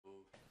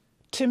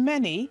To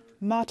many,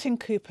 Martin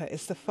Cooper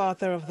is the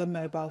father of the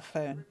mobile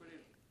phone.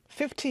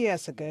 50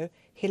 years ago,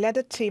 he led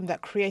a team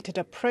that created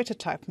a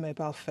prototype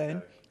mobile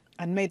phone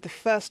and made the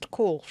first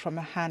call from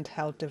a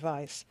handheld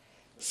device.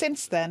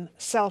 Since then,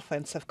 cell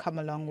phones have come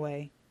a long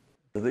way.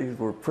 These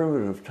were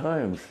primitive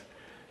times.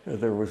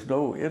 There was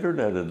no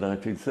internet in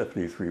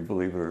 1973,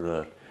 believe it or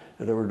not.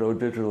 There were no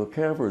digital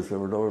cameras. There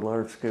were no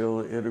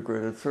large-scale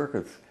integrated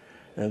circuits.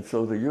 And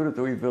so the unit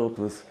that we built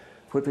was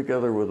put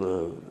together with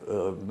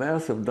a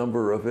massive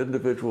number of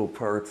individual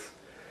parts.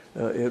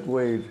 It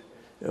weighed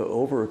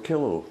over a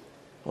kilo,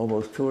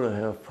 almost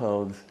 2.5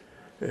 pounds.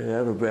 It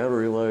had a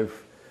battery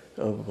life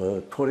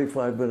of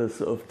 25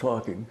 minutes of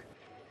talking.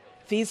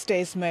 These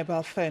days,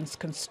 mobile phones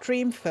can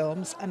stream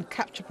films and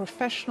capture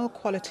professional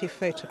quality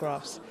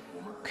photographs.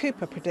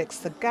 Cooper predicts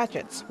the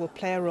gadgets will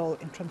play a role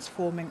in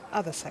transforming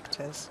other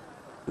sectors.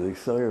 The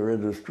cellular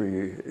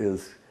industry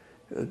is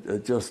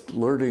just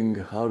learning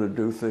how to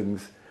do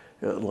things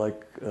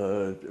like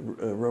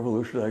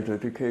revolutionize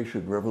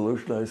education,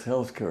 revolutionize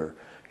healthcare,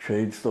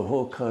 change the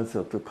whole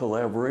concept of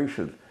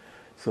collaboration.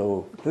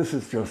 So this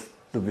is just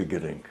the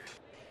beginning.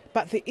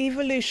 But the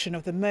evolution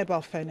of the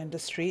mobile phone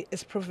industry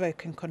is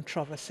provoking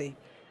controversy.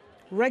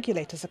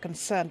 Regulators are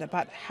concerned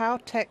about how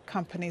tech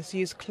companies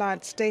use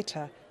clients'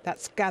 data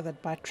that's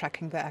gathered by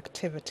tracking their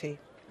activity.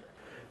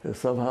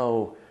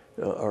 Somehow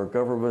our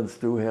governments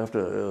do have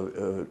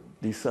to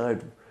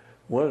decide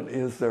what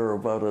is there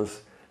about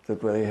us that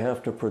they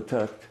have to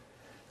protect.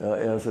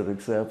 As an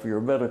example,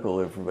 your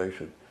medical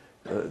information.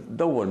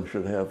 No one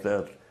should have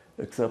that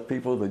except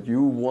people that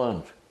you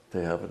want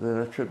to have it.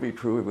 And that should be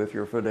true with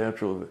your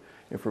financial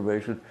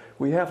information.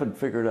 We haven't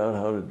figured out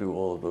how to do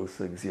all of those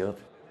things yet.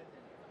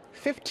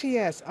 50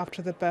 years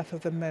after the birth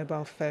of the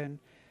mobile phone,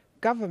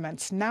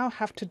 governments now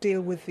have to deal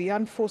with the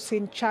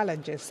unforeseen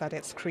challenges that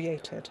it's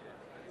created.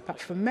 But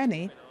for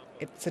many,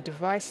 it's a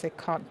device they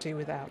can't do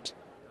without.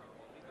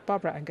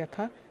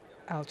 Angopa,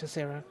 Al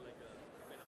Jazeera.